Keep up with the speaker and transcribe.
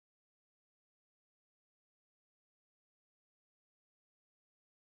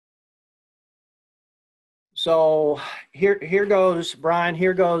So here goes, Brian,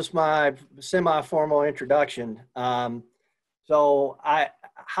 here goes my semi-formal introduction. How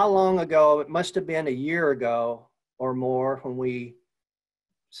long ago, it must have been a year ago or more when we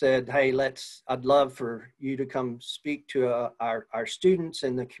said, hey, I'd love for you to come speak to our students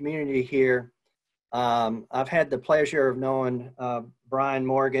in the community here. I've had the pleasure of knowing Brian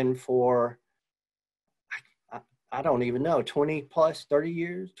Morgan for, I don't even know, 20 plus, 30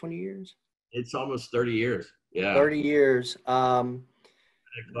 years, 20 years? It's almost 30 years. Yeah. 30 years.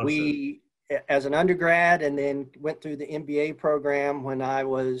 We, as an undergrad, and then went through the MBA program when I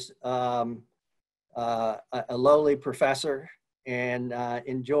was a lowly professor, and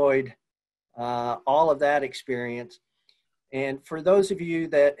enjoyed all of that experience. And for those of you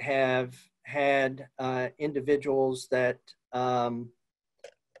that have had individuals that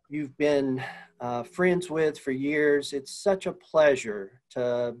you've been friends with for years, it's such a pleasure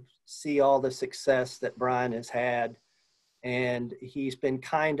to see all the success that Brian has had. And he's been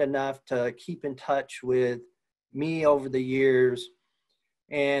kind enough to keep in touch with me over the years.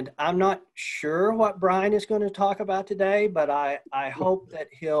 And I'm not sure what Brian is going to talk about today, but I hope that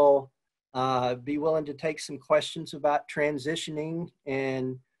he'll be willing to take some questions about transitioning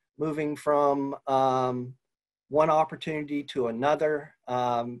and moving from one opportunity to another.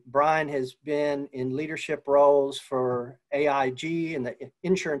 Brian has been in leadership roles for AIG in the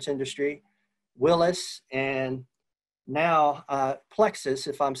insurance industry, Willis, and now Plexus,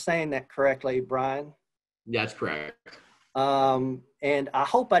 if I'm saying that correctly, Brian. That's correct. And I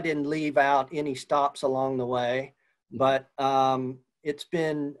hope I didn't leave out any stops along the way, but it's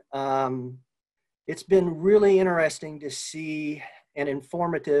been really interesting to see and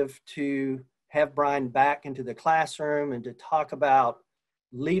informative to have Brian back into the classroom and to talk about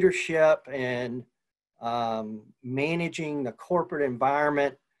leadership and managing the corporate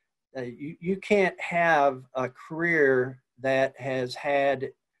environment. You can't have a career that has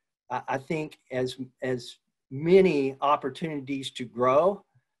had, I think, as many opportunities to grow.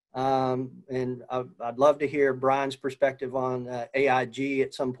 And I'd love to hear Brian's perspective on AIG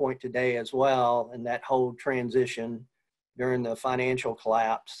at some point today as well, and that whole transition during the financial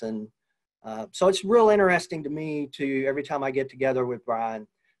collapse. And so it's real interesting to me every time I get together with Brian.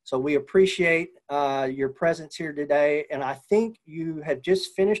 So we appreciate your presence here today. And I think you have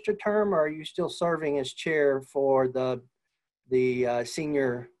just finished a term, or are you still serving as chair for the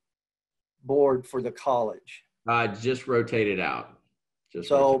senior board for the college? Just rotated out.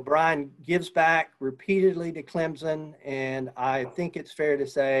 Brian gives back repeatedly to Clemson, and I think it's fair to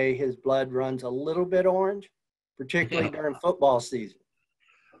say his blood runs a little bit orange, particularly during football season.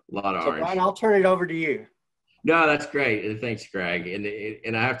 A lot of orange. Brian, I'll turn it over to you. No, that's great. Thanks, Greg.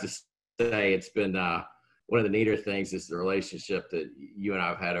 And I have to say, it's been one of the neater things is the relationship that you and I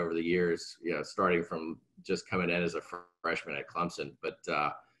have had over the years, starting from just coming in as a freshman at Clemson. But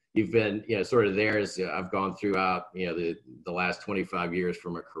you've been, sort of there as I've gone throughout, the last 25 years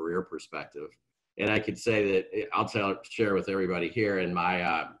from a career perspective. And I could say that I'll share with everybody here in my,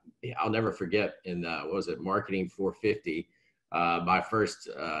 I'll never forget in, Marketing 450, my first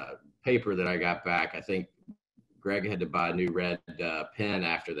paper that I got back. I think Greg had to buy a new red pen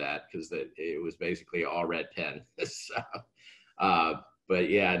after that because it was basically all red pen. So, but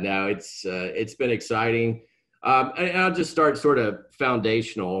yeah, no, it's been exciting. And I'll just start sort of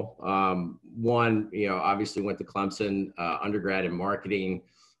foundational. One, obviously went to Clemson, undergrad in marketing,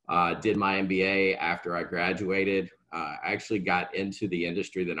 did my MBA after I graduated. I actually got into the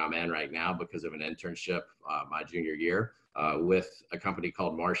industry that I'm in right now because of an internship my junior year with a company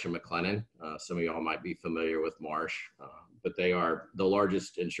called Marsh & McLennan. Some of y'all might be familiar with Marsh, but they are the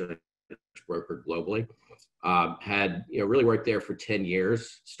largest insurance broker globally. Had really worked there for 10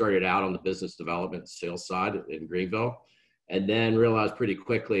 years, started out on the business development sales side in Greenville, and then realized pretty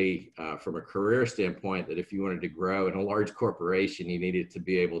quickly from a career standpoint that if you wanted to grow in a large corporation, you needed to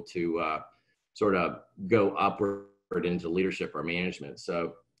be able to sort of go upward into leadership or management.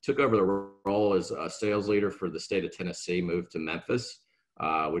 So took over the role as a sales leader for the state of Tennessee, moved to Memphis,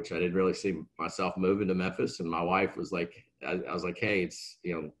 which I didn't really see myself moving to Memphis. And my wife was like, I was like, hey, it's,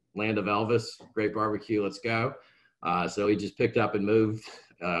 land of Elvis, great barbecue, let's go. So we just picked up and moved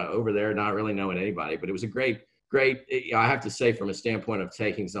over there, not really knowing anybody, but it was a great, I have to say from a standpoint of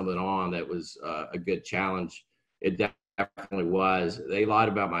taking something on that was a good challenge, it definitely was. They lied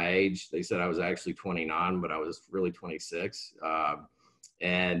about my age. They said I was actually 29, but I was really 26.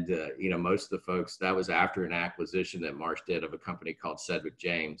 Most of the folks, that was after an acquisition that Marsh did of a company called Sedgwick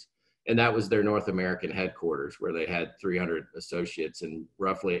James. And that was their North American headquarters where they had 300 associates and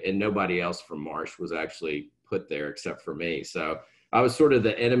nobody else from Marsh was actually put there except for me. So I was sort of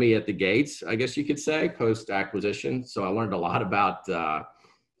the enemy at the gates, I guess you could say, post acquisition. So I learned a lot about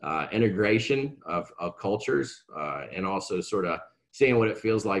integration of cultures, and also sort of seeing what it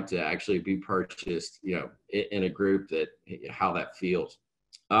feels like to actually be purchased, in a group, that how that feels.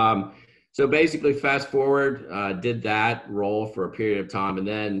 So basically, fast forward, did that role for a period of time, and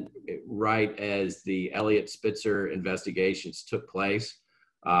then right as the Elliott Spitzer investigations took place,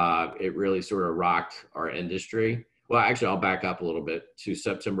 it really sort of rocked our industry. Well, actually, I'll back up a little bit to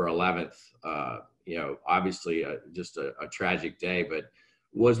September 11th. Obviously, just a tragic day, but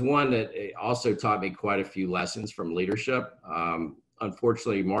was one that also taught me quite a few lessons from leadership.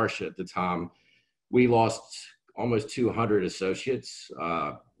 Unfortunately, Marsh at the time, we lost almost 200 associates,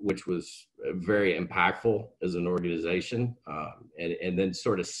 which was very impactful as an organization, and then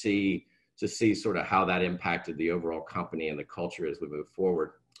sort of see sort of how that impacted the overall company and the culture as we move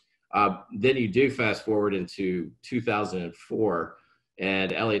forward. Then you do fast forward into 2004,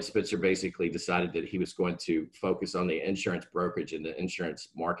 and Elliott Spitzer basically decided that he was going to focus on the insurance brokerage and the insurance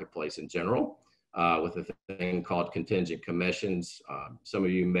marketplace in general, with a thing called contingent commissions. Some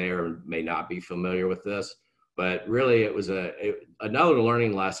of you may or may not be familiar with this, but really it was another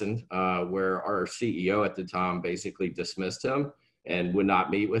learning lesson, where our CEO at the time basically dismissed him and would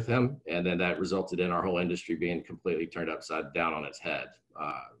not meet with him. And then that resulted in our whole industry being completely turned upside down on its head,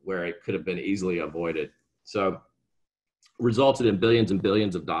 where it could have been easily avoided. So resulted in billions and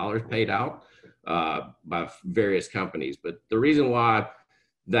billions of dollars paid out by various companies. But the reason why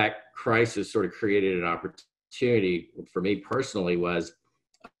that crisis sort of created an opportunity for me personally was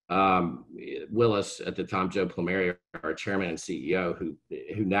Willis at the time, Joe Plumeri, our chairman and CEO,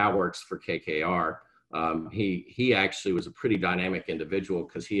 who now works for KKR. He actually was a pretty dynamic individual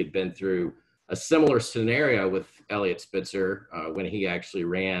because he had been through a similar scenario with Elliott Spitzer when he actually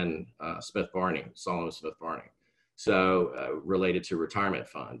ran Smith Barney, Solomon Smith Barney. So related to retirement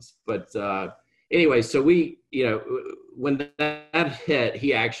funds. But anyway, so we, when that hit,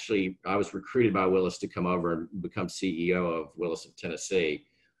 I was recruited by Willis to come over and become CEO of Willis of Tennessee,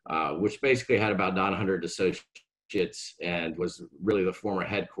 which basically had about 900 associates and was really the former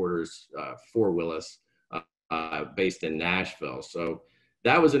headquarters for Willis, based in Nashville. So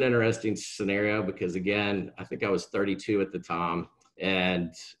that was an interesting scenario because, again, I think I was 32 at the time,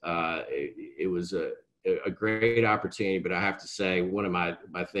 and it was a great opportunity. But I have to say, one of my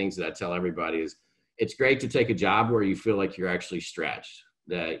things that I tell everybody is it's great to take a job where you feel like you're actually stretched,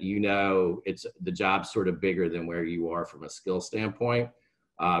 that it's the job's sort of bigger than where you are from a skill standpoint.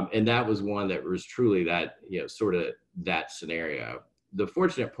 And that was one that was truly that, sort of that scenario. The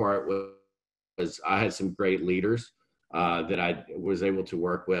fortunate part was I had some great leaders that I was able to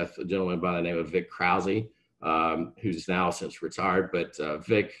work with, a gentleman by the name of Vic Krause, who's now since retired, but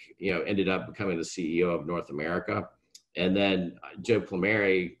Vic, ended up becoming the CEO of North America. And then Joe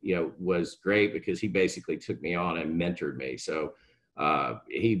Plumeri, was great because he basically took me on and mentored me. So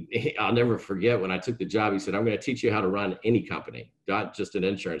I'll never forget when I took the job, he said, I'm going to teach you how to run any company, not just an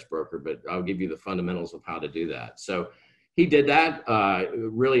insurance broker, but I'll give you the fundamentals of how to do that. So he did that,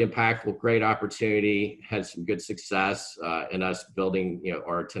 really impactful, great opportunity, had some good success in us building,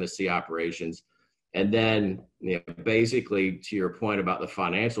 our Tennessee operations. And then, basically to your point about the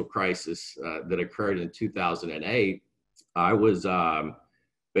financial crisis that occurred in 2008, I was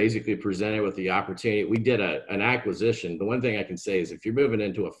basically presented with the opportunity. We did an acquisition. The one thing I can say is if you're moving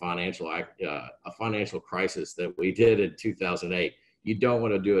into a financial crisis that we did in 2008, you don't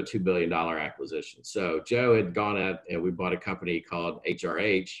want to do a $2 billion acquisition. So Joe had gone out and we bought a company called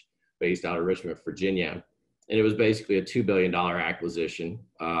HRH based out of Richmond, Virginia. And it was basically a $2 billion acquisition.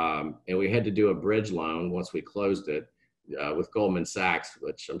 And we had to do a bridge loan once we closed it with Goldman Sachs,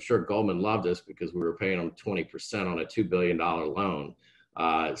 which I'm sure Goldman loved us because we were paying them 20% on a $2 billion loan.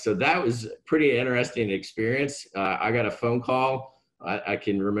 So that was pretty interesting experience. I got a phone call. I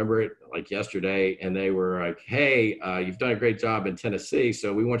can remember it like yesterday, and they were like, hey, you've done a great job in Tennessee,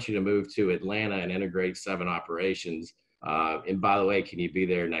 so we want you to move to Atlanta and integrate 7 operations. And by the way, can you be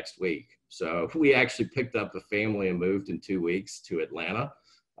there next week? So we actually picked up the family and moved in 2 weeks to Atlanta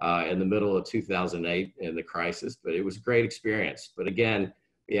in the middle of 2008 in the crisis, but it was a great experience. But again,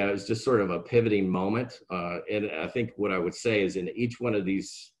 it was just sort of a pivoting moment. And I think what I would say is in each one of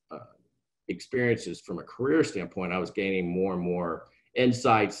these experiences from a career standpoint, I was gaining more and more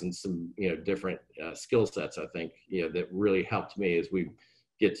insights and some, different skill sets, I think, that really helped me as we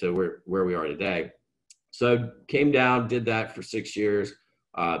get to where we are today. So came down, did that for 6 years.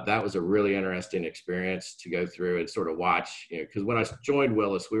 That was a really interesting experience to go through and sort of watch, because when I joined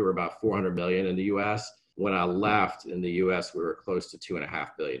Willis, we were about 400 million in the US. When I left in the US, we were close to $2.5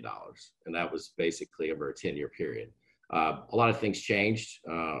 billion. And that was basically over a 10-year period. A lot of things changed,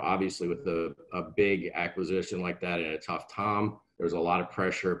 obviously with a big acquisition like that in a tough time. There was a lot of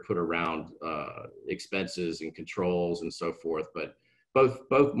pressure put around expenses and controls and so forth. But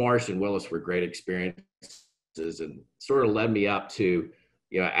both Marsh and Willis were great experiences and sort of led me up to,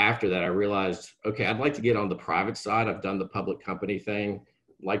 after that, I realized, okay, I'd like to get on the private side. I've done the public company thing.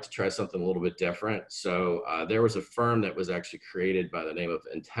 I'd like to try something a little bit different. So there was a firm that was actually created by the name of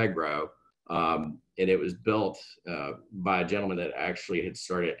Integro. And it was built by a gentleman that actually had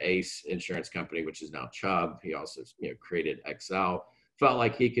started Ace Insurance Company, which is now Chubb. He also, created Excel. Felt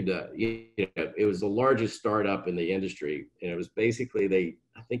like he could, it was the largest startup in the industry. And it was basically,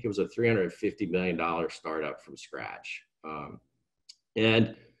 I think it was a $350 million startup from scratch.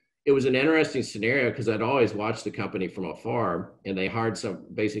 And it was an interesting scenario because I'd always watched the company from afar, and they hired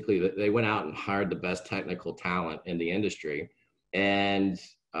they went out and hired the best technical talent in the industry. And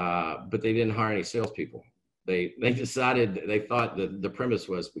but they didn't hire any salespeople. They decided, they thought that the premise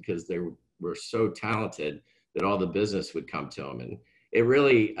was because they were so talented that all the business would come to them. And it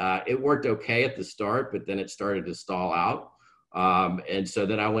really, it worked okay at the start, but then it started to stall out. And so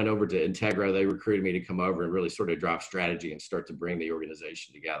then I went over to Integro. They recruited me to come over and really sort of drop strategy and start to bring the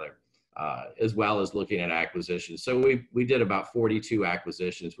organization together, as well as looking at acquisitions. So we did about 42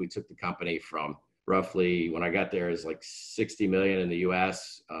 acquisitions. We took the company from roughly, when I got there, is like 60 million in the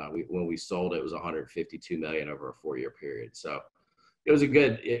US. When we sold it was 152 million over a 4-year period. So it was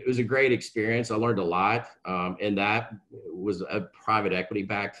a great experience. I learned a lot. And that was a private equity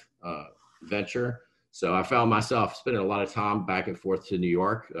backed venture. So I found myself spending a lot of time back and forth to New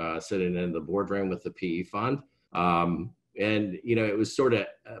York, sitting in the boardroom with the PE fund. And, it was sort of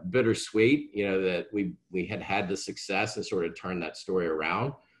bittersweet, that we had the success and sort of turned that story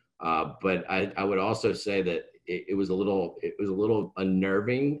around. But I would also say that it was a little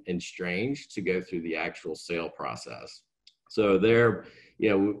unnerving and strange to go through the actual sale process. So there,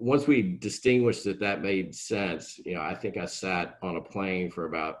 once we distinguished that made sense, I think I sat on a plane for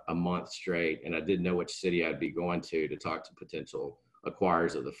about a month straight, and I didn't know which city I'd be going to talk to potential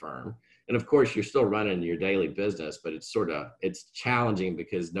acquirers of the firm. And of course, you're still running your daily business, but it's challenging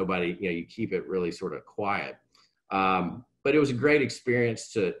because nobody, you keep it really sort of quiet. But it was a great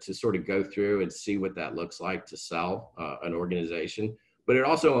experience to sort of go through and see what that looks like to sell an organization. But it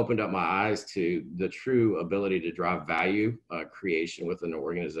also opened up my eyes to the true ability to drive value creation within an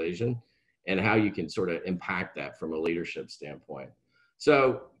organization and how you can sort of impact that from a leadership standpoint.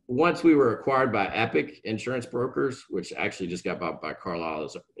 So once we were acquired by Epic Insurance Brokers, which actually just got bought by Carlisle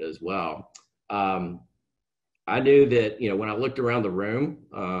as well, I knew that, when I looked around the room,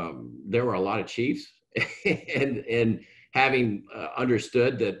 there were a lot of chiefs and having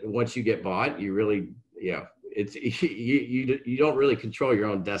understood that once you get bought, you really, it's you don't really control your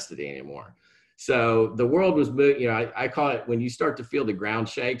own destiny anymore. So the world was moving. I call it, when you start to feel the ground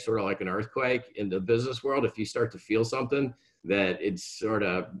shake, sort of like an earthquake in the business world. If you start to feel something, that it's sort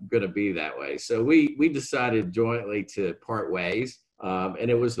of going to be that way. So we decided jointly to part ways. And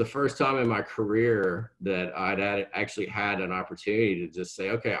it was the first time in my career that I'd actually had an opportunity to just say,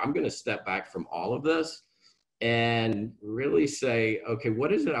 okay, I'm going to step back from all of this and really say, okay,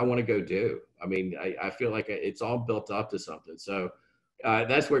 what is it I want to go do? I mean, I feel like it's all built up to something. So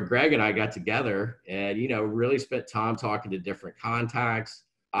that's where Greg and I got together and, really spent time talking to different contacts.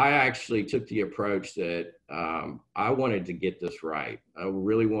 I actually took the approach that I wanted to get this right. I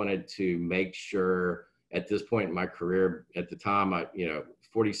really wanted to make sure at this point in my career, at the time,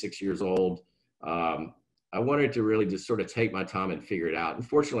 46 years old, I wanted to really just sort of take my time and figure it out. And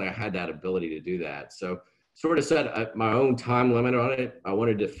fortunately, I had that ability to do that. So sort of set my own time limit on it. I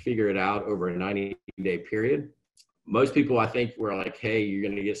wanted to figure it out over a 90-day period. Most people, I think, were like, hey, you're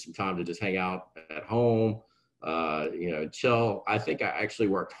going to get some time to just hang out at home, chill. I think I actually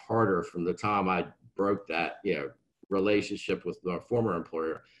worked harder from the time I broke that, relationship with my former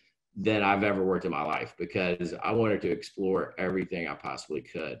employer than I've ever worked in my life, because I wanted to explore everything I possibly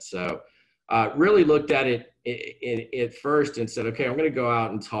could. So really looked at it at first and said, okay, I'm going to go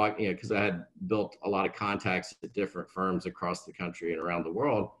out and talk, because I had built a lot of contacts at different firms across the country and around the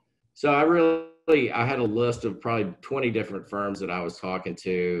world. So I had a list of probably 20 different firms that I was talking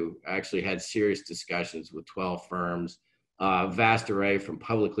to. I actually had serious discussions with 12 firms, vast array from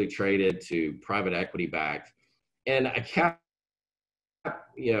publicly traded to private equity backed. And I kept,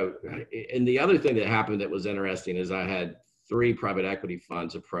 and the other thing that happened that was interesting is I had 3 private equity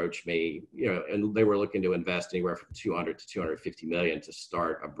funds approach me, and they were looking to invest anywhere from 200 to 250 million to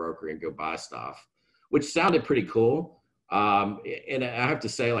start a broker and go buy stuff, which sounded pretty cool. And I have to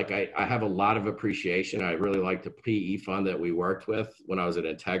say, like, I have a lot of appreciation. I really liked the PE fund that we worked with when I was at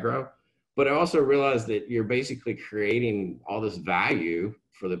Integro. But I also realized that you're basically creating all this value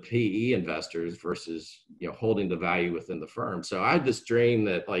for the PE investors versus, holding the value within the firm. So I had this dream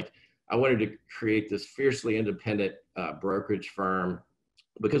that like I wanted to create this fiercely independent brokerage firm,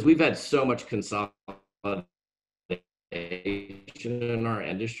 because we've had so much consolidation in our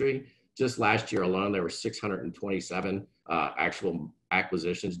industry. Just last year alone, there were 627 actual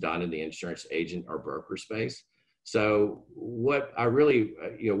acquisitions done in the insurance agent or broker space. So what I really,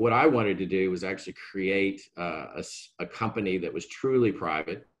 what I wanted to do was actually create a company that was truly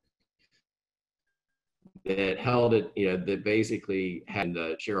private, that held it, that basically had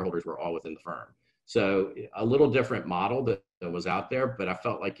the shareholders were all within the firm. So a little different model that was out there, but I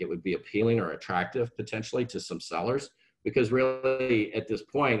felt like it would be appealing or attractive potentially to some sellers, because really at this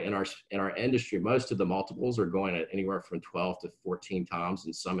point in our industry, most of the multiples are going at anywhere from 12 to 14 times,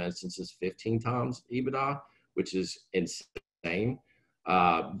 in some instances 15 times EBITDA, which is insane.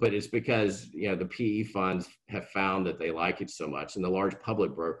 But it's because, the PE funds have found that they like it so much, and the large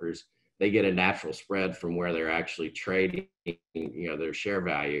public brokers, they get a natural spread from where they're actually trading, their share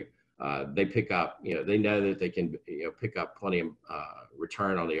value. They pick up, they know that they can, pick up plenty of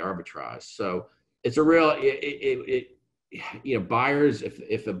return on the arbitrage. So it's a real, buyers,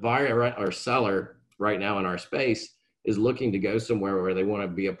 if a buyer or seller right now in our space is looking to go somewhere where they want to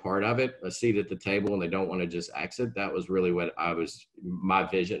be a part of it, a seat at the table, and they don't want to just exit, that was really what my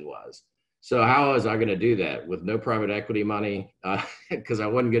vision was. So how was I going to do that with no private equity money? Because I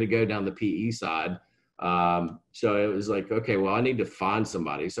wasn't going to go down the PE side. So it was like, okay, well, I need to find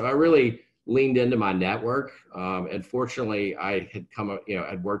somebody. So I really leaned into my network. And fortunately, I had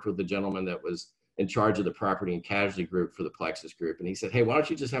I'd worked with the gentleman that was in charge of the property and casualty group for the Plexus Group. And he said, hey, why don't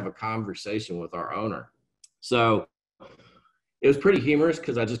you just have a conversation with our owner? So it was pretty humorous,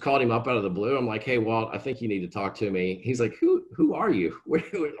 because I just called him up out of the blue. I'm like, hey, Walt, I think you need to talk to me. He's like, who are you?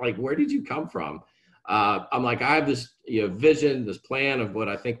 Where did you come from? I'm like, I have this vision, this plan of what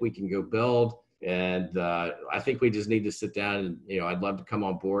I think we can go build. And I think we just need to sit down and, I'd love to come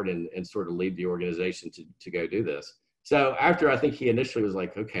on board and sort of lead the organization to go do this. So after I think he initially was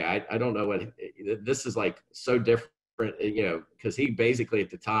like, okay, I don't know what, this is like so different, because he basically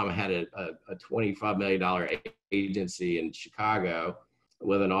at the time had a $25 million agency in Chicago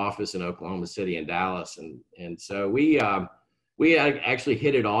with an office in Oklahoma City and Dallas. And so we actually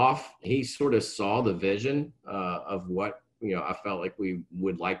hit it off. He sort of saw the vision of what, I felt like we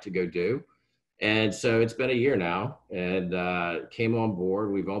would like to go do. And so it's been a year now, and came on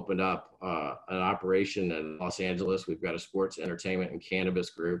board. We've opened up an operation in Los Angeles. We've got a sports, entertainment, and cannabis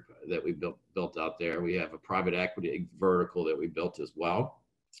group that we built out there. We have a private equity vertical that we built as well.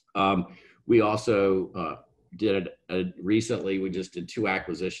 We also recently, we just did 2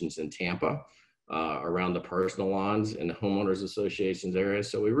 acquisitions in Tampa around the personal lawns and homeowners associations area.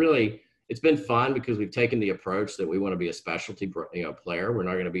 So it's been fun, because we've taken the approach that we want to be a specialty player. We're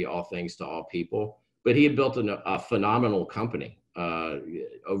not going to be all things to all people. But he had built a phenomenal company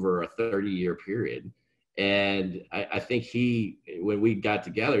over a 30-year period. And I think when we got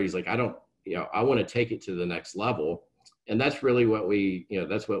together, he's like, I want to take it to the next level. And that's really what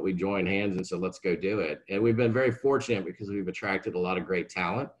that's what we joined hands and said, let's go do it. And we've been very fortunate, because we've attracted a lot of great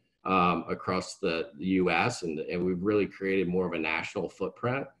talent across the US, and we've really created more of a national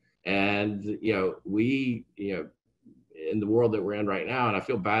footprint. And, we, in the world that we're in right now, and I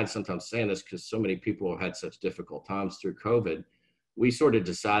feel bad sometimes saying this, because so many people have had such difficult times through COVID, we sort of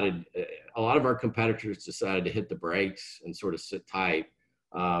decided, a lot of our competitors decided to hit the brakes and sort of sit tight.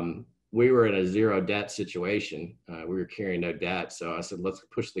 We were in a zero debt situation. We were carrying no debt. So I said, let's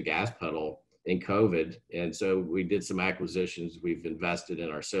push the gas pedal in COVID. And so we did some acquisitions. We've invested in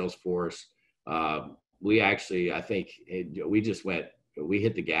our sales force. We actually, I think we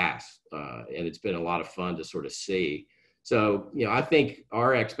hit the gas, and it's been a lot of fun to sort of see. So, I think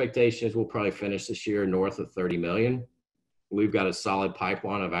our expectations will probably finish this year north of 30 million. We've got a solid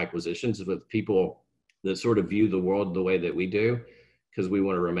pipeline of acquisitions with people that sort of view the world the way that we do, because we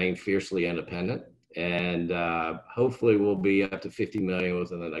want to remain fiercely independent. And hopefully we'll be up to 50 million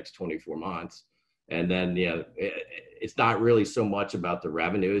within the next 24 months. And then, it's not really so much about the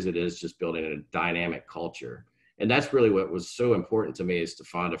revenue as it is just building a dynamic culture. And that's really what was so important to me, is to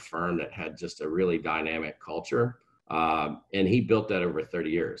find a firm that had just a really dynamic culture. And he built that over 30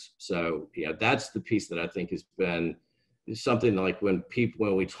 years. So, that's the piece that I think has been something like when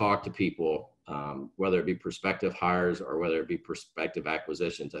we talk to people, whether it be prospective hires or whether it be prospective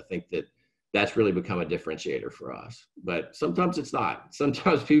acquisitions, I think that's really become a differentiator for us. But sometimes it's not.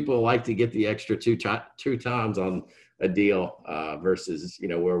 Sometimes people like to get the extra two times on a deal versus,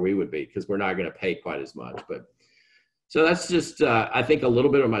 where we would be, because we're not going to pay quite as much. But So that's just, I think, a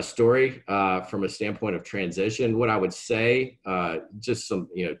little bit of my story from a standpoint of transition. What I would say, just some,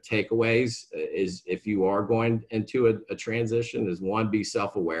 takeaways is if you are going into a transition is one, be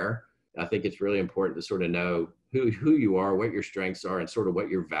self-aware. I think it's really important to sort of know who you are, what your strengths are, and sort of what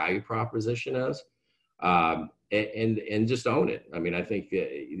your value proposition is. And just own it. I mean, I think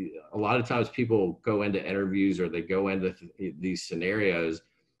a lot of times people go into interviews or they go into these scenarios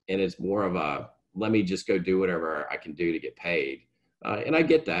and it's more of a, let me just go do whatever I can do to get paid. And I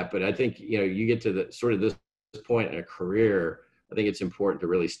get that, but I think, you get to the sort of this point in a career, I think it's important to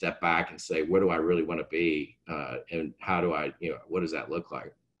really step back and say, where do I really want to be? And how do I, what does that look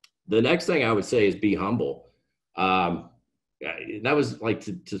like? The next thing I would say is be humble. That was like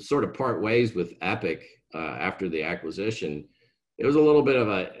to sort of part ways with Epic after the acquisition. It was a little bit of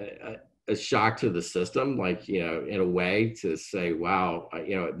a shock to the system, like, in a way to say, wow,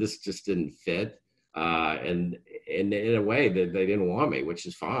 this just didn't fit. And in a way that they didn't want me, which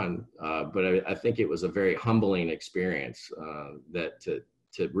is fine. But I think it was a very humbling experience that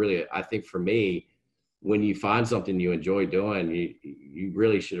to really, I think for me, when you find something you enjoy doing, you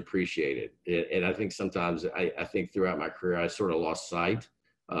really should appreciate it. And I think sometimes I think throughout my career, I sort of lost sight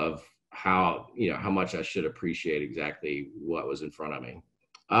of how much I should appreciate exactly what was in front of me.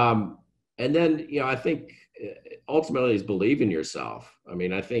 And then, I think ultimately is believe in yourself. I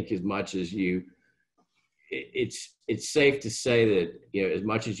mean, I think as much as it's safe to say that, as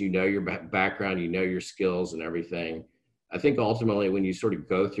much as your background, your skills and everything, I think ultimately when you sort of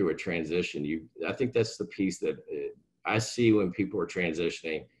go through a transition, I think that's the piece that I see when people are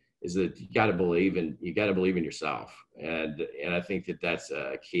transitioning is that you got to believe in yourself. And I think that that's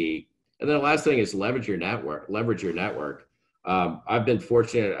a key. And then the last thing is leverage your network. I've been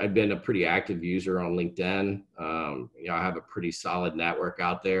fortunate. I've been a pretty active user on LinkedIn. I have a pretty solid network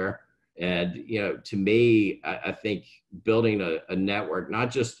out there. And, to me, I think building a network,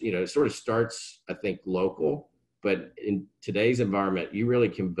 not just, it sort of starts, I think, local, but in today's environment, you really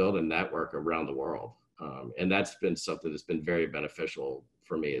can build a network around the world. And that's been something that's been very beneficial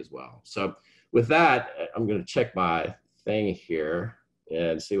for me as well. So with that, I'm going to check my thing here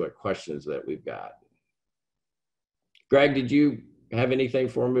and see what questions that we've got. Greg, did you have anything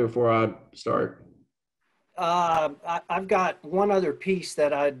for me before I start? I've got one other piece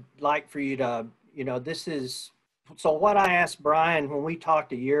that I'd like for you to, so what I asked Brian when we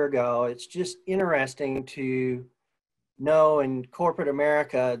talked a year ago, it's just interesting to know in corporate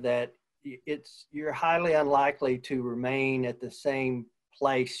America that you're highly unlikely to remain at the same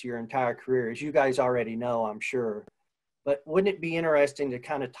place your entire career, as you guys already know, I'm sure. But wouldn't it be interesting to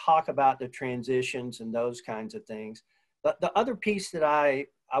kind of talk about the transitions and those kinds of things? The other piece that I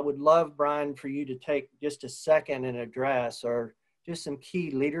would love, Brian, for you to take just a second and address are just some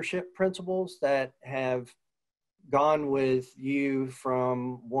key leadership principles that have gone with you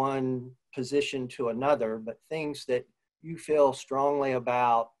from one position to another, but things that you feel strongly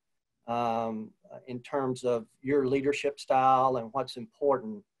about in terms of your leadership style and what's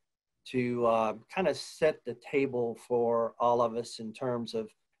important to kind of set the table for all of us in terms of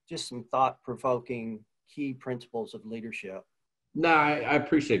just some thought-provoking key principles of leadership. No, I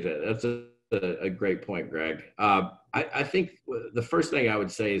appreciate that. That's a great point, Greg. I think the first thing I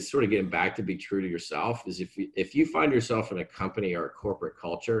would say is sort of getting back to be true to yourself is if you find yourself in a company or a corporate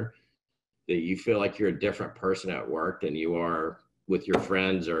culture that you feel like you're a different person at work than you are with your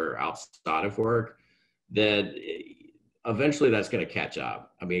friends or outside of work, then eventually that's going to catch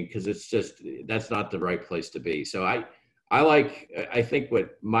up. I mean, because that's not the right place to be. So I think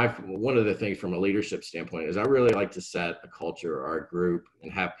one of the things from a leadership standpoint is I really like to set a culture or a group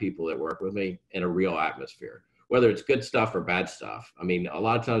and have people that work with me in a real atmosphere, whether it's good stuff or bad stuff. I mean, a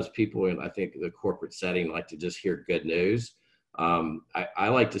lot of times people in, I think, the corporate setting like to just hear good news. I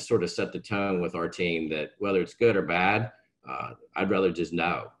like to sort of set the tone with our team that whether it's good or bad, I'd rather just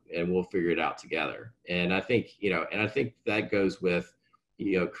know and we'll figure it out together. And I think, that goes with,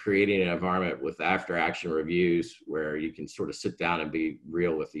 creating an environment with after action reviews where you can sort of sit down and be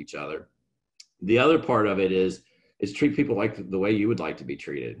real with each other. The other part of it is treat people like the way you would like to be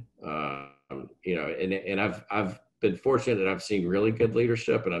treated. And I've been fortunate that I've seen really good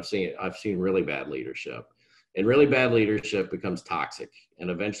leadership and I've seen really bad leadership. And really bad leadership becomes toxic. And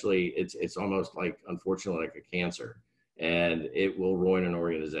eventually it's almost like, unfortunately, like a cancer, and it will ruin an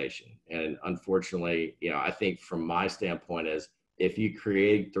organization. And unfortunately, I think from my standpoint is if you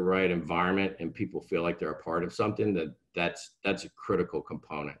create the right environment and people feel like they're a part of something, that's a critical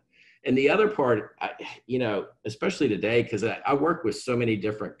component. And the other part, especially today, because I work with so many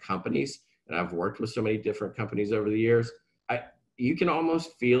different companies and I've worked with so many different companies over the years, you can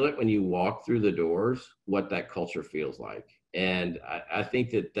almost feel it when you walk through the doors, what that culture feels like. And I think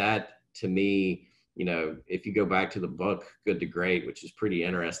that to me, you know, if you go back to the book, Good to Great, which is pretty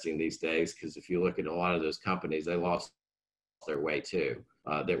interesting these days, because if you look at a lot of those companies, they lost their way too,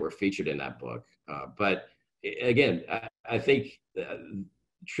 that were featured in that book. But again, I think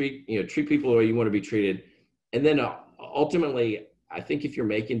treat people the way you want to be treated. And then ultimately, I think if you're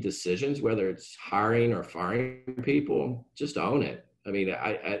making decisions, whether it's hiring or firing people, just own it. I mean,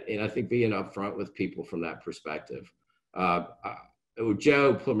 I think being upfront with people from that perspective.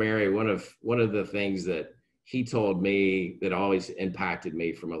 Joe Plumeri, one of the things that he told me that always impacted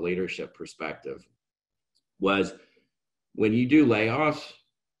me from a leadership perspective was, when you do layoffs,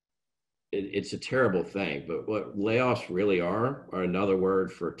 it's a terrible thing, but what layoffs really are another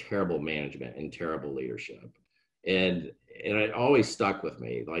word for terrible management and terrible leadership. And it always stuck with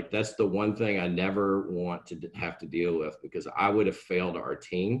me. Like, that's the one thing I never want to have to deal with, because I would have failed our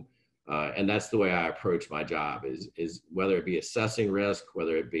team. And that's the way I approach my job, is whether it be assessing risk,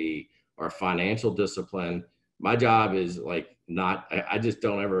 whether it be our financial discipline. My job is like I just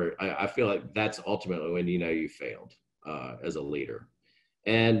don't ever, I feel like that's ultimately when you know you failed as a leader.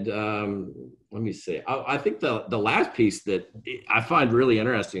 And let me see. I think the last piece that I find really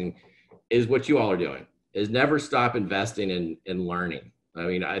interesting is what you all are doing, is never stop investing in learning. I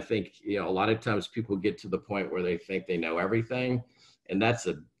mean, I think, you know, a lot of times people get to the point where they think they know everything, and that's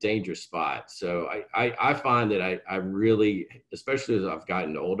a dangerous spot. So I find that I really, especially as I've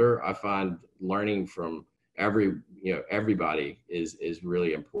gotten older, I find learning from everybody is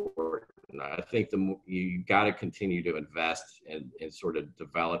really important. And I think you got to continue to invest in sort of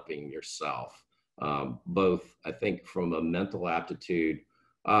developing yourself, both, I think, from a mental aptitude.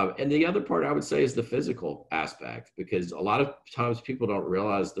 And the other part I would say is the physical aspect, because a lot of times people don't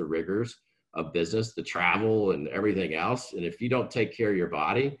realize the rigors of business, the travel and everything else. And if you don't take care of your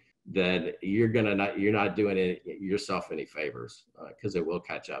body, then you're not doing yourself any favors, because it will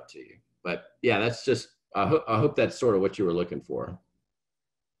catch up to you. But yeah, that's just, I hope that's sort of what you were looking for.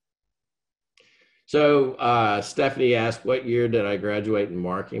 So Stephanie asked, what year did I graduate in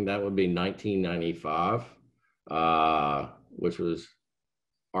marketing? That would be 1995, which was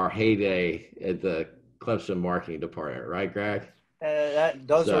our heyday at the Clemson marketing department, right, Greg?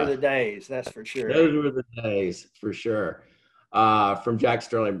 Those were the days, that's for sure. Those were the days, for sure. From Jack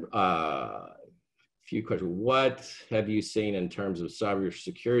Sterling, few questions. What have you seen in terms of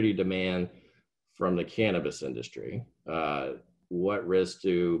cybersecurity demand from the cannabis industry? What risks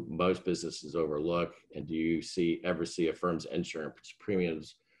do most businesses overlook? And do you ever see a firm's insurance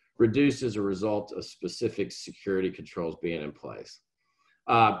premiums reduced as a result of specific security controls being in place?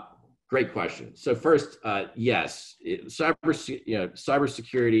 Great question. So first, yes,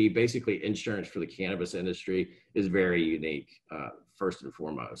 cybersecurity, basically insurance for the cannabis industry, is very unique, first and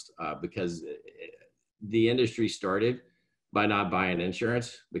foremost, because the industry started by not buying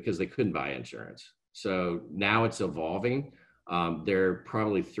insurance because they couldn't buy insurance. So now it's evolving. There are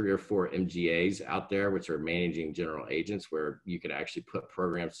probably 3 or 4 MGAs out there, which are managing general agents, where you can actually put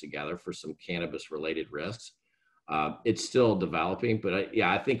programs together for some cannabis related risks. It's still developing, but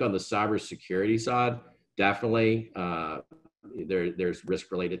I think on the cybersecurity side, definitely there's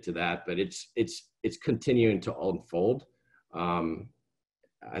risk related to that, but it's continuing to unfold.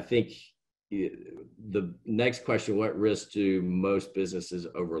 I think the next question, what risks do most businesses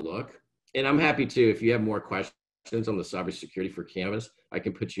overlook? And I'm happy to, if you have more questions on the cybersecurity for cannabis, I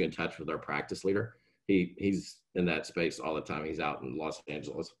can put you in touch with our practice leader. He's in that space all the time. He's out in Los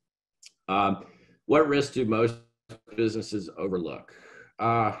Angeles. What risks do most businesses overlook?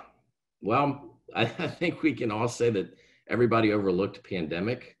 Well, I think we can all say that everybody overlooked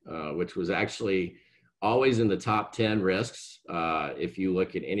pandemic, which was actually always in the top 10 risks. If you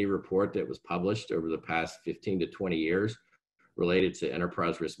look at any report that was published over the past 15 to 20 years related to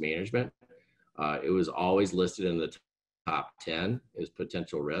enterprise risk management, it was always listed in the top 10 as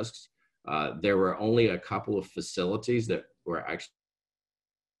potential risks. There were only a couple of facilities that were actually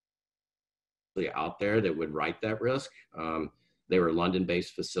out there that would write that risk. They were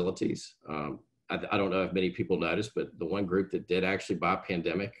London-based facilities. I don't know if many people noticed, but the one group that did actually buy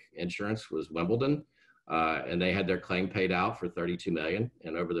pandemic insurance was Wimbledon. And they had their claim paid out for $32 million.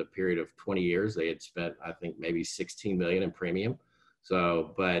 And over the period of 20 years, they had spent, I think, maybe $16 million in premium.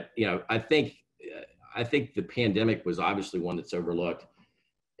 So, but, I think the pandemic was obviously one that's overlooked.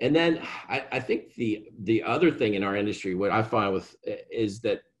 And then I think the other thing in our industry, what I find is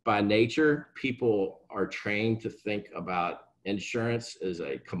that by nature, people are trained to think about insurance as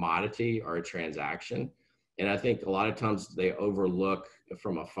a commodity or a transaction. And I think a lot of times they overlook,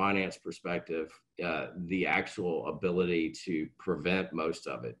 from a finance perspective, the actual ability to prevent most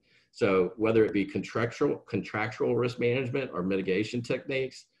of it. So whether it be contractual risk management or mitigation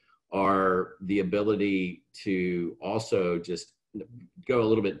techniques, or the ability to also just go a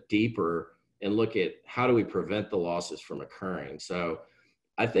little bit deeper and look at how do we prevent the losses from occurring. So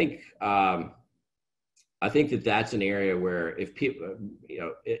I think that that's an area where if people,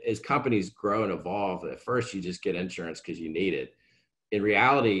 as companies grow and evolve, at first you just get insurance because you need it. In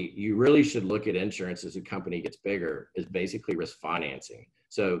reality, you really should look at insurance as a company gets bigger as basically risk financing.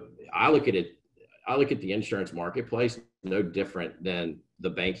 So I look at the insurance marketplace no different than the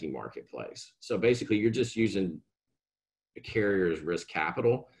banking marketplace. So basically you're just using a carrier's risk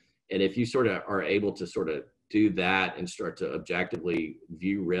capital. And if you sort of are able to sort of do that and start to objectively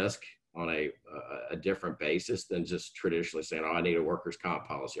view risk on a different basis than just traditionally saying, oh, I need a workers' comp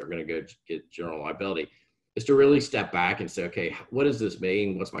policy, I'm going to go get general liability, is to really step back and say, okay, what does this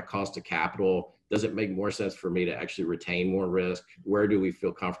mean? What's my cost of capital? Does it make more sense for me to actually retain more risk? Where do we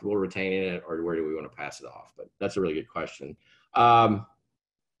feel comfortable retaining it, or where do we want to pass it off? But that's a really good question.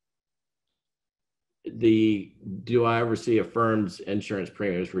 Do I ever see a firm's insurance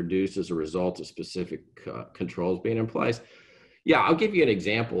premiums reduced as a result of specific controls being in place? Yeah, I'll give you an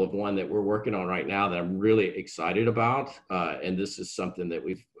example of one that we're working on right now that I'm really excited about, and this is something that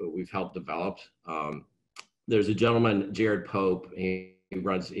we've helped develop. There's a gentleman, Jared Pope.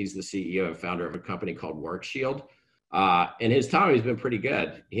 He's the CEO and founder of a company called WorkShield. And his time has been pretty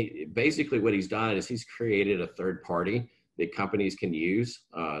good. Basically what he's done is he's created a third party that companies can use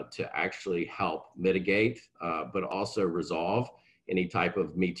to actually help mitigate, but also resolve any type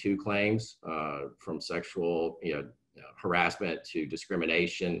of Me Too claims, from sexual, harassment to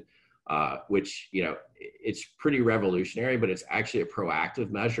discrimination, which, it's pretty revolutionary, but it's actually a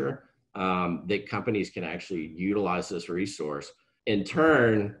proactive measure that companies can actually utilize this resource. In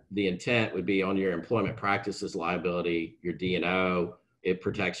turn, the intent would be on your employment practices liability, your D&O, it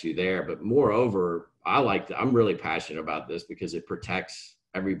protects you there. But moreover, I'm really passionate about this because it protects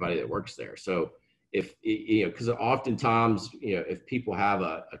everybody that works there. So if, because oftentimes, if people have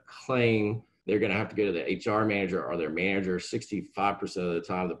a claim, they're going to have to go to the HR manager or their manager. 65% of the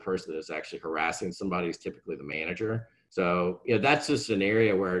time, the person that's actually harassing somebody is typically the manager. So, that's just an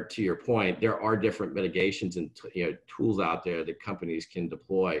area where, to your point, there are different mitigations and tools out there that companies can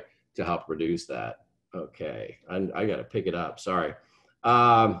deploy to help reduce that. Okay, I got to pick it up. Sorry.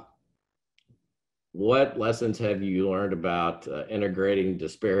 What lessons have you learned about integrating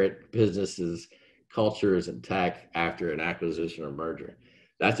disparate businesses, cultures, and tech after an acquisition or merger?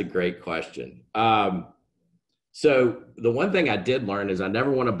 That's a great question. So the one thing I did learn is I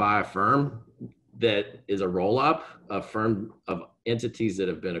never want to buy a firm that is a roll-up, a firm of entities that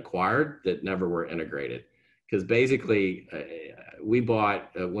have been acquired that never were integrated. Because basically, we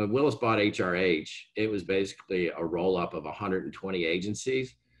bought, when Willis bought HRH, it was basically a roll-up of 120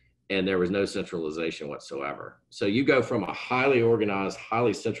 agencies, and there was no centralization whatsoever. So you go from a highly organized,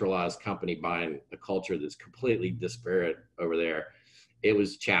 highly centralized company buying a culture that's completely disparate over there. It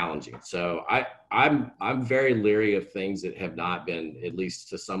was challenging. So I'm very leery of things that have not been, at least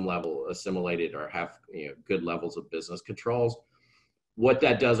to some level, assimilated or have good levels of business controls. What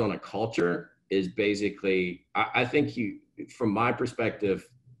that does on a culture is basically, I think from my perspective,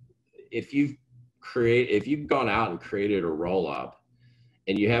 if you've gone out and created a roll up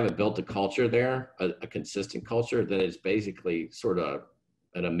and you haven't built a culture there, a consistent culture, then it's basically sort of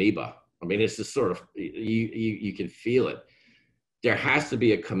an amoeba. I mean, it's just sort of, you can feel it. There has to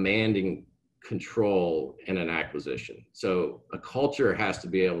be a commanding control in an acquisition. So a culture has to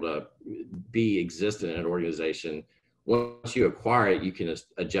be able to be existent in an organization. Once you acquire it, you can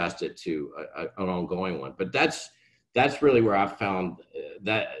adjust it to an ongoing one. But that's really where I've found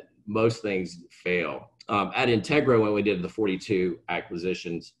that most things fail. At Integra, when we did the 42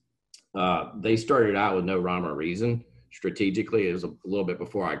 acquisitions, they started out with no rhyme or reason. Strategically, it was a little bit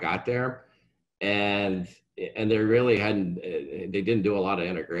before I got there. And they really they didn't do a lot of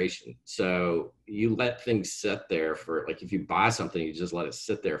integration. So you let things sit there for, like, if you buy something, you just let it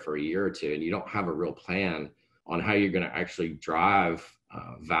sit there for a year or two, and you don't have a real plan on how you're going to actually drive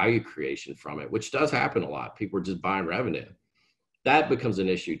value creation from it, which does happen a lot. People are just buying revenue. That becomes an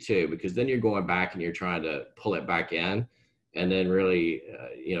issue too, because then you're going back and you're trying to pull it back in. And then really,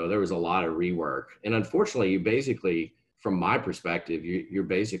 there was a lot of rework. And unfortunately, you basically, from my perspective, you're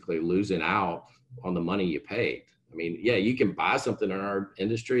basically losing out on the money you paid. I mean, yeah, you can buy something in our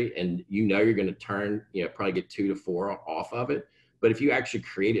industry and you're going to turn, probably get 2 to 4 off of it. But if you actually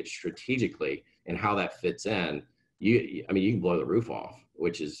create it strategically and how that fits in, I mean, you can blow the roof off,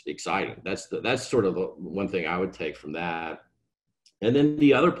 which is exciting. That's sort of the one thing I would take from that. And then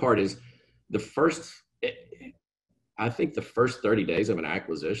the other part is I think the first 30 days of an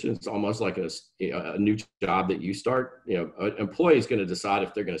acquisition, it's almost like a new job that you start. An employee is going to decide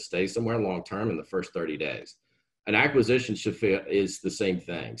if they're going to stay somewhere long term in the first 30 days. An acquisition is the same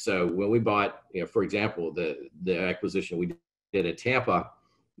thing. So when we bought, for example, the acquisition we did at Tampa,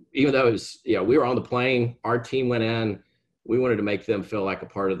 even though it was, we were on the plane, our team went in, we wanted to make them feel like a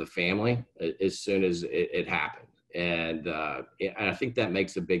part of the family as soon as it happened. And I think that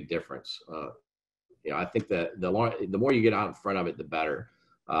makes a big difference. I think that the more you get out in front of it, the better.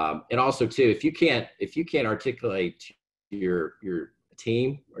 And also too, if you can't articulate to your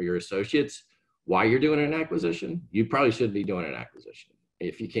team or your associates why you're doing an acquisition, you probably shouldn't be doing an acquisition.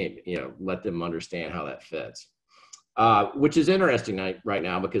 If you can't, let them understand how that fits. Which is interesting right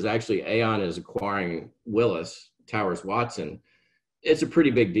now, because actually Aon is acquiring Willis Towers Watson. It's a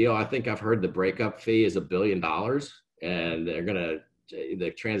pretty big deal. I think I've heard the breakup fee is $1 billion, and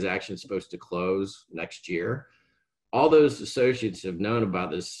the transaction is supposed to close next year. All those associates have known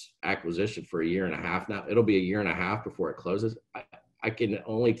about this acquisition for 1.5 years now. It'll be 1.5 years before it closes. I can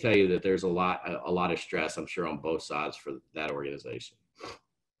only tell you that there's a lot of stress, I'm sure, on both sides for that organization.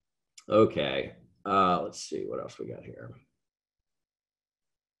 Okay. Let's see what else we got here.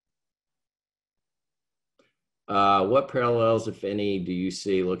 What parallels, if any, do you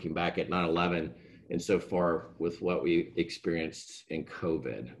see looking back at 9/11 and so far with what we experienced in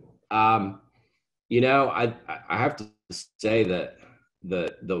COVID? I have to say that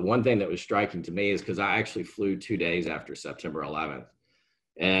the one thing that was striking to me is because I actually flew 2 days after September 11th.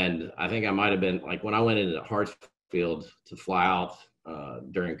 And I think I might've been like, when I went into Hartsfield to fly out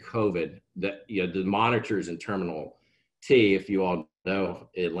during COVID, the monitors in Terminal T, if you all know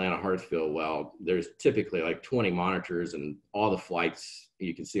Atlanta Hartsfield well, there's typically like 20 monitors and all the flights,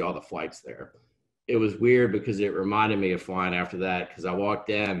 you can see all the flights there. It was weird because it reminded me of flying after that, because I walked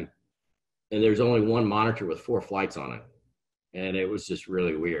in and there's only one monitor with 4 flights on it. And it was just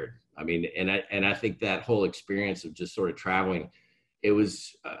really weird. I mean, and I think that whole experience of just sort of traveling, it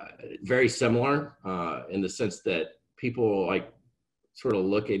was very similar in the sense that people like sort of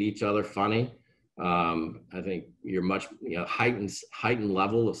look at each other funny. I think you're much, heightened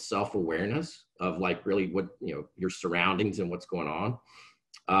level of self-awareness of like really what, your surroundings and what's going on.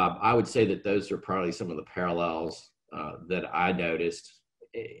 I would say that those are probably some of the parallels that I noticed.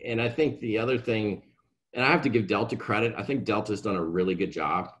 And I think the other thing, and I have to give Delta credit, I think Delta's done a really good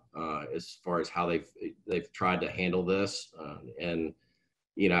job as far as how they've tried to handle this.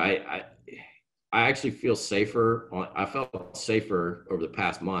 I actually feel safer. I felt safer over the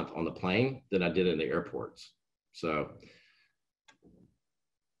past month on the plane than I did in the airports. So,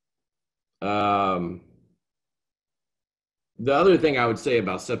 the other thing I would say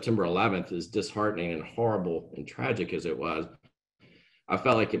about September 11th, is disheartening and horrible and tragic as it was, I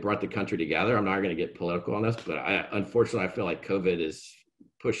felt like it brought the country together. I'm not going to get political on this, but unfortunately, I feel like COVID is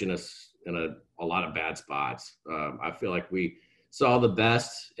pushing us in a lot of bad spots. I feel like we saw the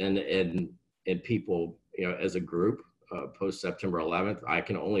best in people, as a group post September 11th. I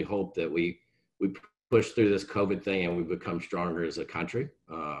can only hope that we push through this COVID thing and we become stronger as a country.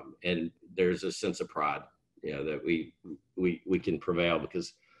 And there's a sense of pride, that we can prevail,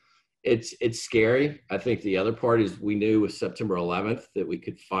 because it's scary. I think the other part is we knew with September 11th that we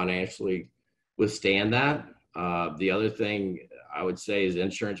could financially withstand that. The other thing I would say is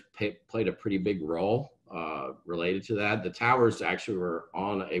insurance played a pretty big role related to that. The towers actually were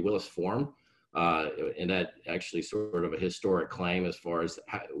on a Willis form, and that actually sort of a historic claim as far as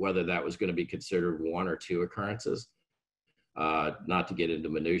whether that was going to be considered 1 or 2 occurrences. Not to get into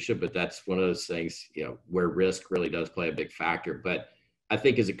minutia, but that's one of those things, where risk really does play a big factor. But I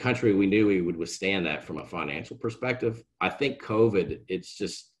think as a country, we knew we would withstand that from a financial perspective. I think COVID,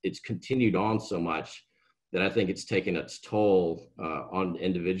 it's continued on so much that I think it's taken its toll on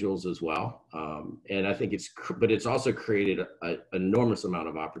individuals as well. And I think it's also created an enormous amount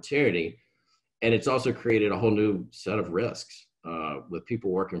of opportunity. And it's also created a whole new set of risks with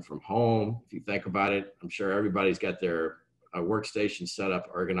people working from home. If you think about it, I'm sure everybody's got their workstation set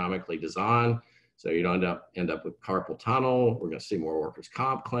up ergonomically designed, so you don't end up with carpal tunnel. We're going to see more workers'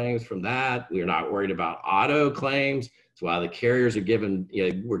 comp claims from that. We're not worried about auto claims. That's why the carriers are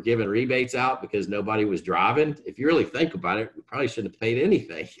we're giving rebates out, because nobody was driving. If you really think about it, we probably shouldn't have paid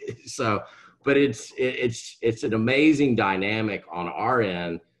anything. So, but it's an amazing dynamic on our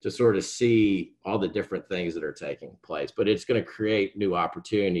end to sort of see all the different things that are taking place. But it's going to create new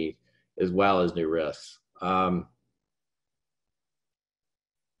opportunity as well as new risks.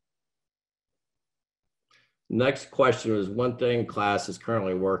 Next question is, one thing class is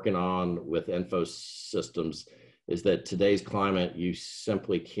currently working on with info systems is that today's climate, you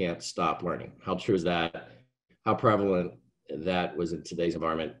simply can't stop learning. How true is that? How prevalent that was in today's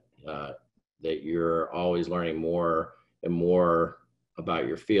environment, that you're always learning more and more about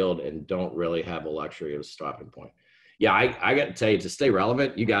your field and don't really have a luxury of a stopping point? Yeah, I got to tell you, to stay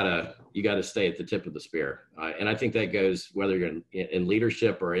relevant, you gotta stay at the tip of the spear, and I think that goes whether you're in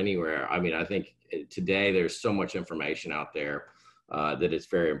leadership or anywhere. I mean, I think today there's so much information out there that it's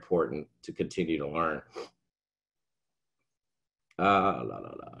very important to continue to learn.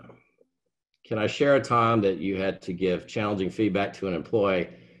 Can I share a time that you had to give challenging feedback to an employee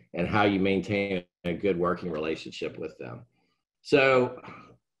and how you maintain a good working relationship with them? So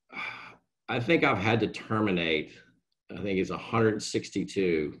I think I've had to terminate, I think it's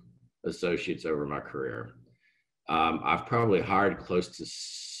 162 associates over my career. I've probably hired close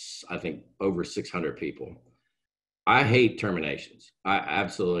to, I think, over 600 people. I hate terminations. I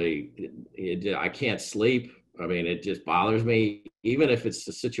absolutely, I can't sleep. I mean, it just bothers me, even if it's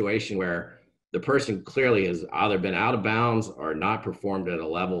a situation where the person clearly has either been out of bounds or not performed at a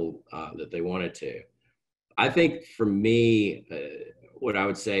level that they wanted to. I think for me, what I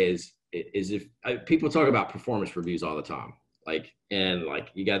would say is if people talk about performance reviews all the time, and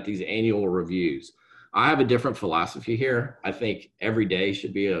you got these annual reviews. I have a different philosophy here. I think every day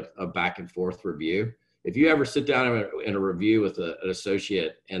should be a back and forth review. If you ever sit down in a review with an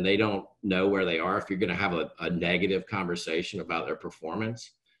associate and they don't know where they are, if you're going to have a negative conversation about their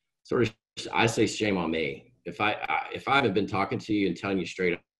performance, sort of, I say shame on me. If I haven't been talking to you and telling you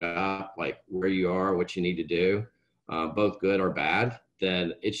straight up, like where you are, what you need to do, both good or bad,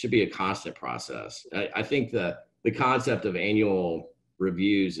 then it should be a constant process. I think the concept of annual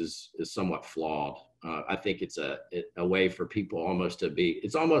reviews is somewhat flawed. I think it's a way for people almost to be,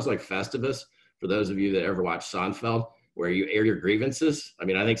 it's almost like Festivus, for those of you that ever watch Seinfeld, where you air your grievances. I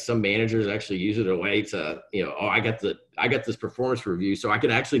mean, I think some managers actually use it a way to, oh, I got this performance review, so I can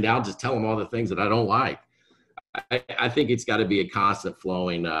actually now just tell them all the things that I don't like. I think it's got to be a constant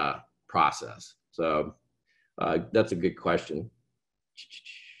flowing process. So that's a good question.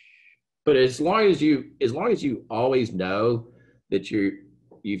 But as long as you always know that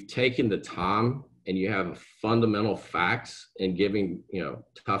you've taken the time and you have fundamental facts in giving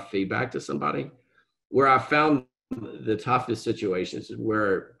tough feedback to somebody, where I found the toughest situations is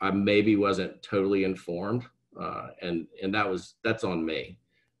where I maybe wasn't totally informed, and that's on me,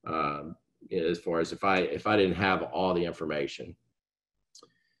 as far as if I didn't have all the information.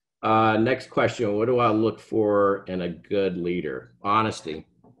 Next question: what do I look for in a good leader? Honesty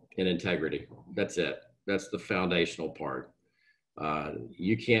and integrity. That's it. That's the foundational part.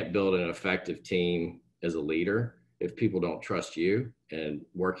 You can't build an effective team as a leader if people don't trust you. And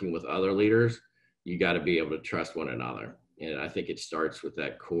working with other leaders, you got to be able to trust one another. And I think it starts with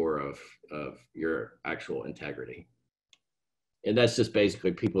that core of your actual integrity. And that's just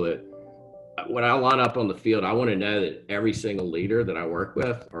basically people that, when I line up on the field, I want to know that every single leader that I work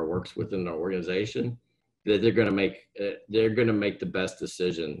with or works within the organization, that they're going to make the best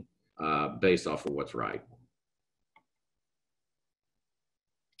decision based off of what's right.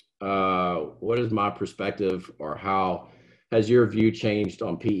 What is my perspective, or how has your view changed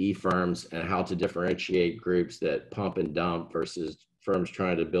on PE firms and how to differentiate groups that pump and dump versus firms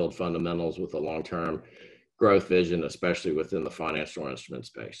trying to build fundamentals with a long-term growth vision, especially within the financial instrument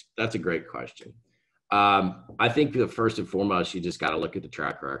space? That's a great question. I think that first and foremost, you just got to look at the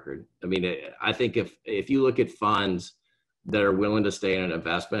track record. I mean, I think if you look at funds that are willing to stay in an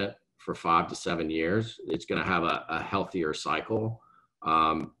investment for 5 to 7 years, it's going to have a healthier cycle.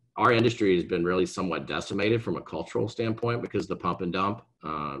 Our industry has been really somewhat decimated from a cultural standpoint because the pump and dump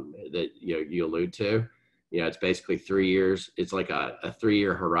that you allude to. It's basically 3 years. It's like a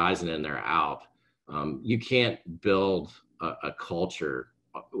 3-year horizon and they're out. You can't build a culture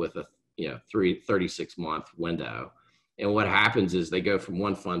with a 36-month window. And what happens is they go from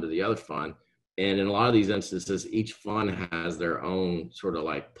one fund to the other fund. And in a lot of these instances, each fund has their own sort of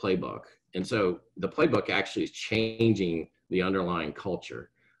like playbook. And so the playbook actually is changing the underlying culture.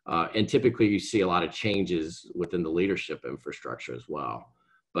 And typically you see a lot of changes within the leadership infrastructure as well.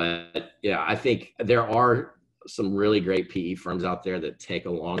 But yeah, I think there are some really great PE firms out there that take a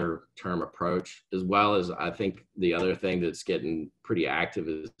longer term approach, as well as I think the other thing that's getting pretty active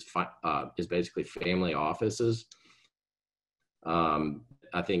is basically family offices.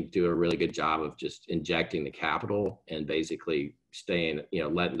 I think do a really good job of just injecting the capital and basically staying,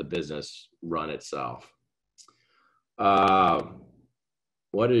 letting the business run itself.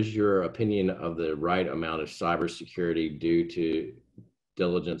 What is your opinion of the right amount of cybersecurity due to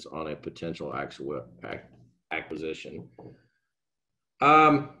diligence on a potential acquisition.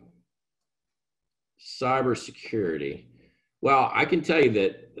 Cybersecurity. Well, I can tell you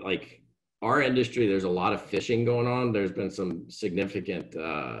that, like, our industry, there's a lot of phishing going on. There's been some significant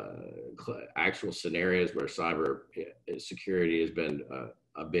actual scenarios where cyber security has been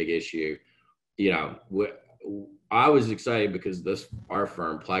a big issue. You know, I was excited because our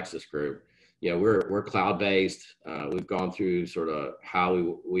firm, Plexus Group, you know, we're cloud-based. We've gone through sort of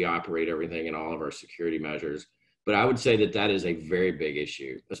how we operate everything and all of our security measures. But I would say that is a very big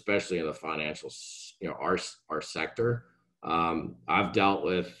issue, especially in the financial, you know, our sector. I've dealt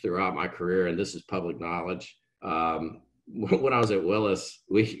with throughout my career, and this is public knowledge. When I was at Willis,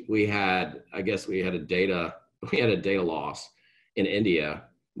 we had a data loss in India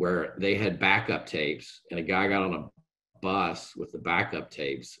where they had backup tapes, and a guy got on a bus with the backup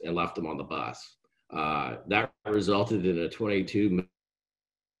tapes and left them on the bus. That resulted in a $22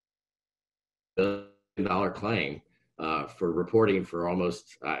 million claim for reporting for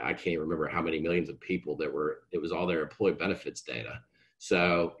almost, I can't even remember how many millions of people it was all their employee benefits data.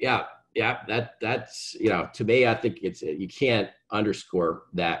 So yeah, that's, you know, to me, I think you can't underscore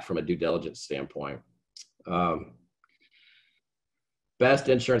that from a due diligence standpoint. Best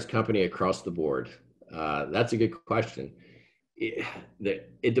insurance company across the board. That's a good question.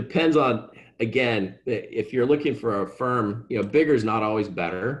 It depends on, again, if you're looking for a firm, you know, bigger is not always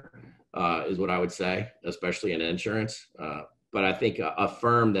better, is what I would say, especially in insurance. But I think a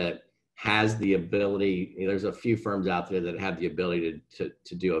firm that has the ability, you know, there's a few firms out there that have the ability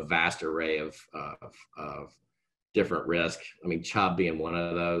to do a vast array of different risk. I mean, Chubb being one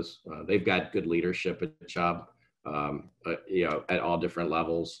of those. They've got good leadership at Chubb, you know, at all different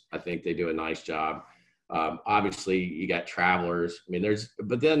levels. I think they do a nice job. Obviously, you got Travelers. I mean,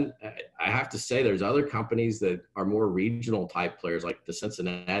 but then I have to say there's other companies that are more regional type players, like the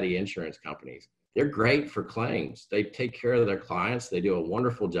Cincinnati insurance companies. They're great for claims. They take care of their clients. They do a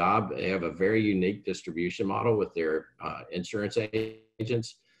wonderful job. They have a very unique distribution model with their insurance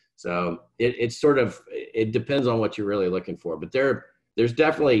agents. So it depends on what you're really looking for. But there's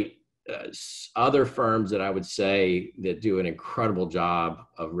definitely other firms that I would say that do an incredible job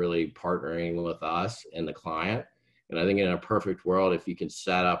of really partnering with us and the client. And I think in a perfect world, if you can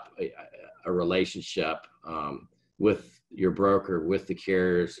set up a relationship with your broker, with the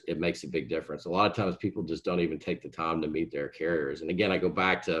carriers, it makes a big difference. A lot of times people just don't even take the time to meet their carriers. And again, I go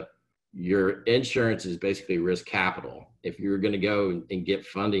back to your insurance is basically risk capital. If you're going to go and get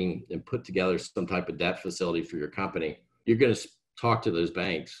funding and put together some type of debt facility for your company, you're going to talk to those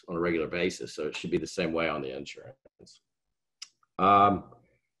banks on a regular basis. So it should be the same way on the insurance.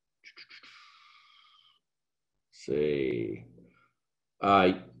 See.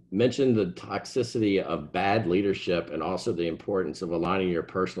 Mentioned the toxicity of bad leadership and also the importance of aligning your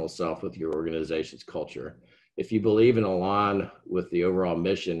personal self with your organization's culture. If you believe and align with the overall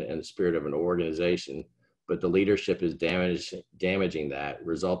mission and the spirit of an organization, but the leadership is damaging that,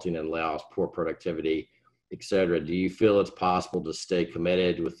 resulting in layoffs, poor productivity, etc., do you feel it's possible to stay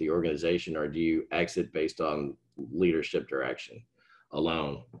committed with the organization, or do you exit based on leadership direction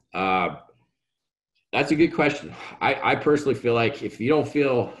alone? That's a good question. I personally feel like if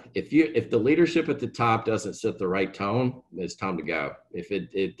the leadership at the top doesn't set the right tone, it's time to go. If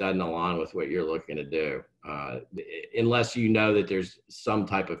it doesn't align with what you're looking to do, unless you know that there's some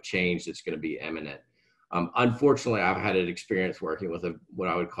type of change that's going to be imminent. Unfortunately, I've had an experience working with what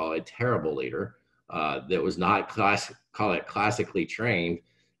I would call a terrible leader that was not classically trained,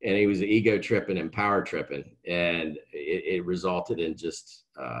 and he was ego tripping and power tripping, and it resulted in just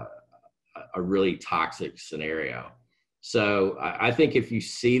a really toxic scenario. So I think if you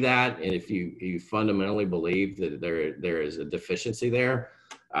see that, and if you fundamentally believe that there is a deficiency there,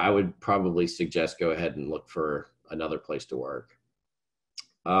 I would probably suggest go ahead and look for another place to work.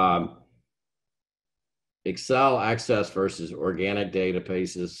 Excel access versus organic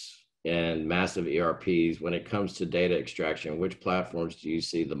databases and massive ERPs. When it comes to data extraction, which platforms do you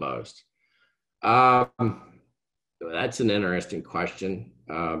see the most? That's an interesting question.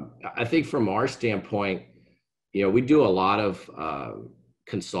 I think from our standpoint, you know, we do a lot of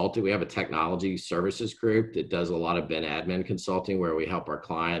consulting. We have a technology services group that does a lot of ben admin consulting, where we help our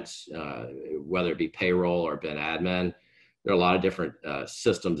clients, whether it be payroll or ben admin. There are a lot of different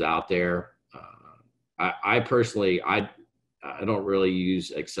systems out there. I personally, I don't really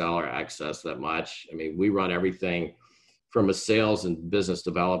use Excel or Access that much. I mean, we run everything from a sales and business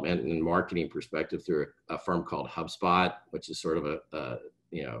development and marketing perspective through a firm called HubSpot, which is sort of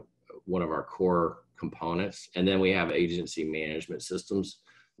one of our core components. And then we have agency management systems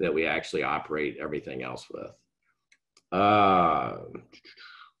that we actually operate everything else with.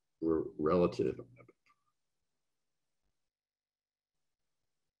 Relative.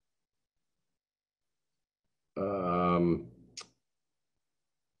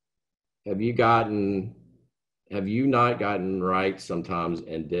 have you not gotten right sometimes,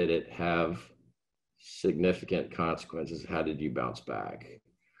 and did it have significant consequences? How did you bounce back?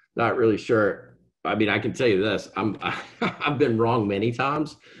 Not really sure. I mean, I can tell you this: I've been wrong many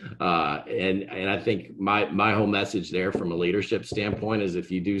times, and I think my whole message there, from a leadership standpoint, is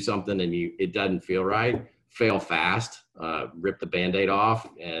if you do something and it doesn't feel right, fail fast, rip the Band-Aid off,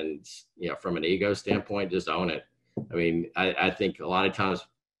 and from an ego standpoint, just own it. I mean, I think a lot of times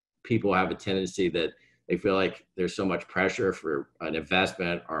people have a tendency that they feel like there's so much pressure for an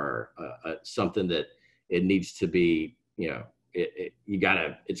investment or something that it needs to be,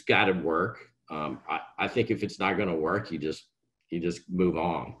 it's gotta work. I think if it's not going to work, you just move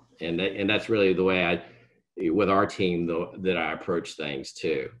on. And that's really the way with our team, though, that I approach things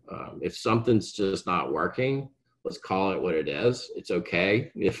too. If something's just not working, let's call it what it is. It's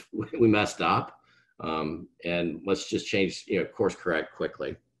okay if we messed up, and let's just change, course correct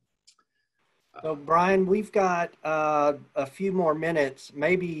quickly. So Brian, we've got a few more minutes.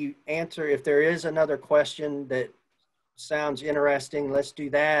 Maybe answer if there is another question that sounds interesting. Let's do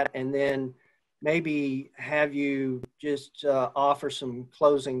that, and then maybe have you just offer some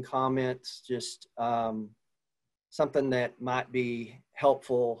closing comments, just something that might be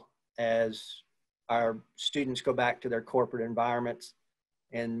helpful as our students go back to their corporate environments,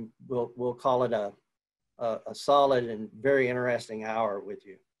 and we'll call it a solid and very interesting hour with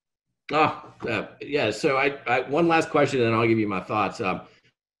you. Yeah. So I one last question, and I'll give you my thoughts.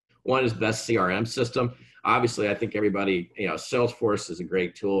 One is best CRM system. Obviously, I think everybody, Salesforce is a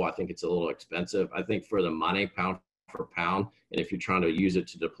great tool. I think it's a little expensive. I think for the money, pound for pound, and if you're trying to use it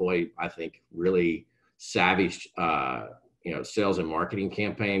to deploy, I think, really savvy, sales and marketing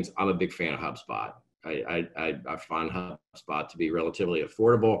campaigns, I'm a big fan of HubSpot. I find HubSpot to be relatively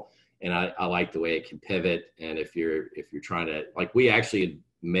affordable, and I like the way it can pivot. And if you're trying to, like, we actually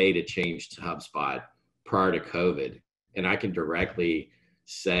made a change to HubSpot prior to COVID, and I can directly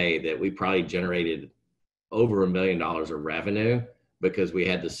say that we probably generated over $1 million of revenue because we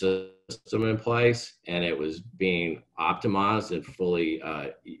had the system in place and it was being optimized and fully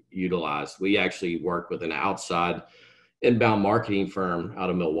utilized. We actually work with an outside inbound marketing firm out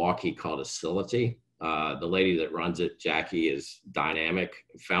of Milwaukee called Surety. The lady that runs it, Jackie, is dynamic.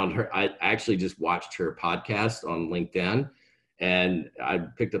 Found her. I actually just watched her podcast on LinkedIn, and I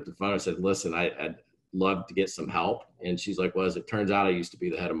picked up the phone and said, listen, I'd love to get some help. And she's like, well, as it turns out, I used to be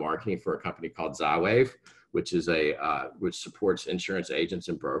the head of marketing for a company called Xywave, which is which supports insurance agents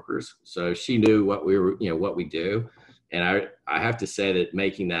and brokers. So she knew what we do. And I have to say that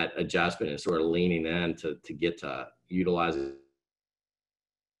making that adjustment and sort of leaning in to get to utilizing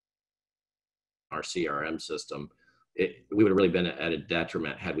our CRM system, we would have really been at a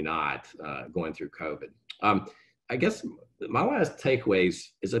detriment had we not going through COVID. I guess my last takeaways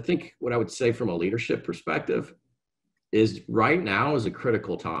is, I think what I would say from a leadership perspective is right now is a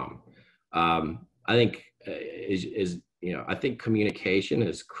critical time. I think I think communication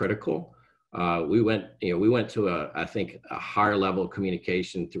is critical. We went to a higher level of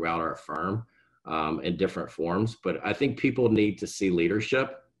communication throughout our firm in different forms, but I think people need to see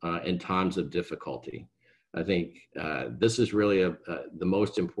leadership in times of difficulty. I think this is really the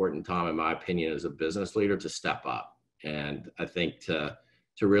most important time, in my opinion, as a business leader, to step up. And I think to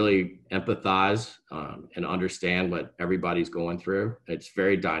really empathize and understand what everybody's going through. It's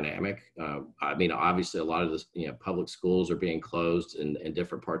very dynamic. I mean, obviously, a lot of this, public schools are being closed in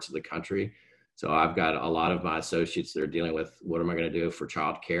different parts of the country. So I've got a lot of my associates that are dealing with, what am I going to do for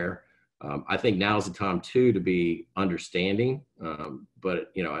childcare? I think now is the time too to be understanding,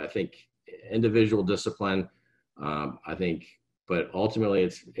 but I think individual discipline. But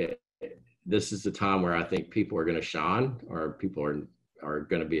ultimately, this is the time where I think people are going to shine, or people are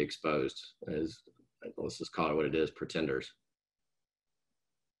going to be exposed as, let's just call it what it is, pretenders.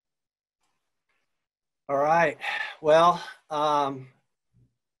 All right. Well,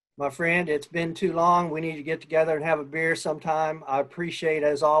 my friend, it's been too long. We need to get together and have a beer sometime. I appreciate,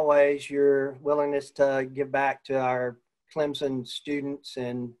 as always, your willingness to give back to our Clemson students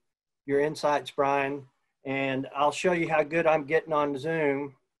and your insights, Brian. And I'll show you how good I'm getting on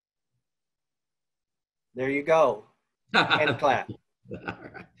Zoom. There you go. And clap. All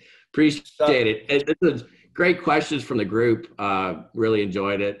right. Appreciate it. This is great questions from the group. Really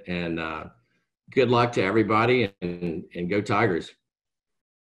enjoyed it. And good luck to everybody, and go Tigers.